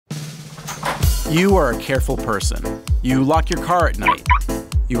You are a careful person. You lock your car at night.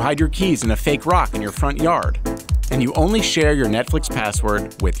 You hide your keys in a fake rock in your front yard. And you only share your Netflix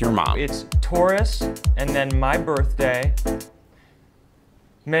password with your mom. It's Taurus, and then my birthday,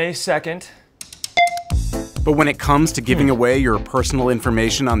 May 2nd. But when it comes to giving away your personal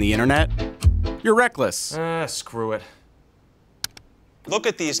information on the internet, you're reckless. Screw it. Look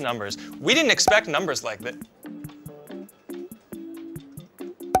at these numbers. We didn't expect numbers like that.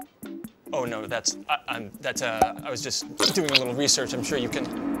 Oh no, I was just doing a little research. I'm sure you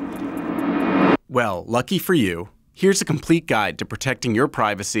can. Well, lucky for you, here's a complete guide to protecting your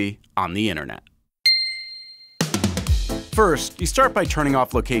privacy on the internet. First, you start by turning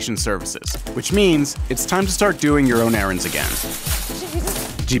off location services, which means it's time to start doing your own errands again.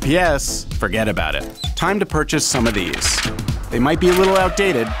 GPS, forget about it. Time to purchase some of these. They might be a little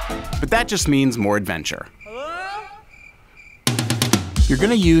outdated, but that just means more adventure. You're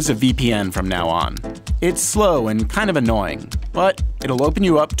gonna use a VPN from now on. It's slow and kind of annoying, but it'll open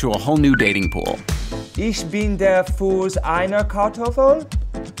you up to a whole new dating pool. Ich bin der Fuß einer Kartoffel.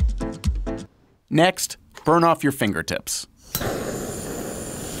 Next, burn off your fingertips.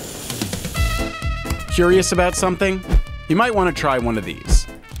 Curious about something? You might want to try one of these.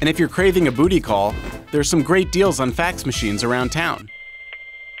 And if you're craving a booty call, there's some great deals on fax machines around town.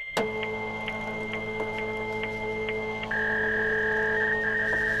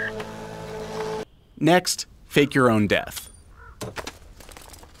 Next, fake your own death.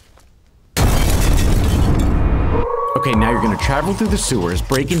 Okay, now you're gonna travel through the sewers,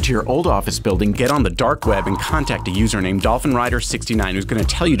 break into your old office building, get on the dark web, and contact a user named DolphinRider69 who's gonna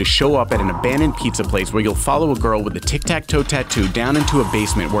tell you to show up at an abandoned pizza place where you'll follow a girl with a tic-tac-toe tattoo down into a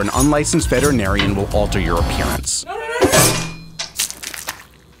basement where an unlicensed veterinarian will alter your appearance.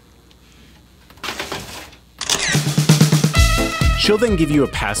 She'll then give you a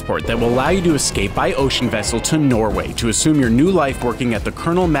passport that will allow you to escape by ocean vessel to Norway to assume your new life working at the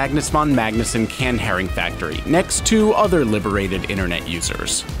Colonel Magnus von Magnuson canned herring factory, next to other liberated internet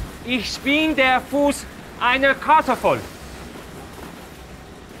users. Ich bin der Fuß einer Kartoffel.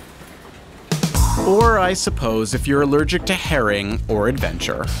 Or, I suppose, if you're allergic to herring or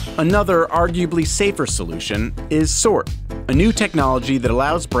adventure, another arguably safer solution is Sort, a new technology that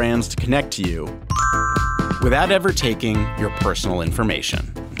allows brands to connect to you without ever taking your personal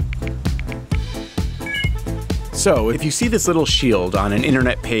information. So, if you see this little shield on an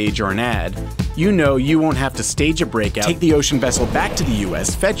internet page or an ad, you know you won't have to stage a breakout, take the ocean vessel back to the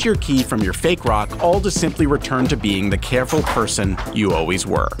US, fetch your key from your fake rock, all to simply return to being the careful person you always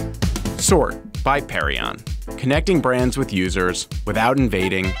were. Sort by Perion, connecting brands with users without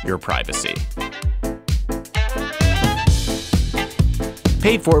invading your privacy.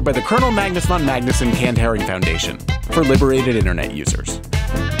 Paid for by the Colonel Magnus von Magnuson Canned Herring Foundation for liberated internet users.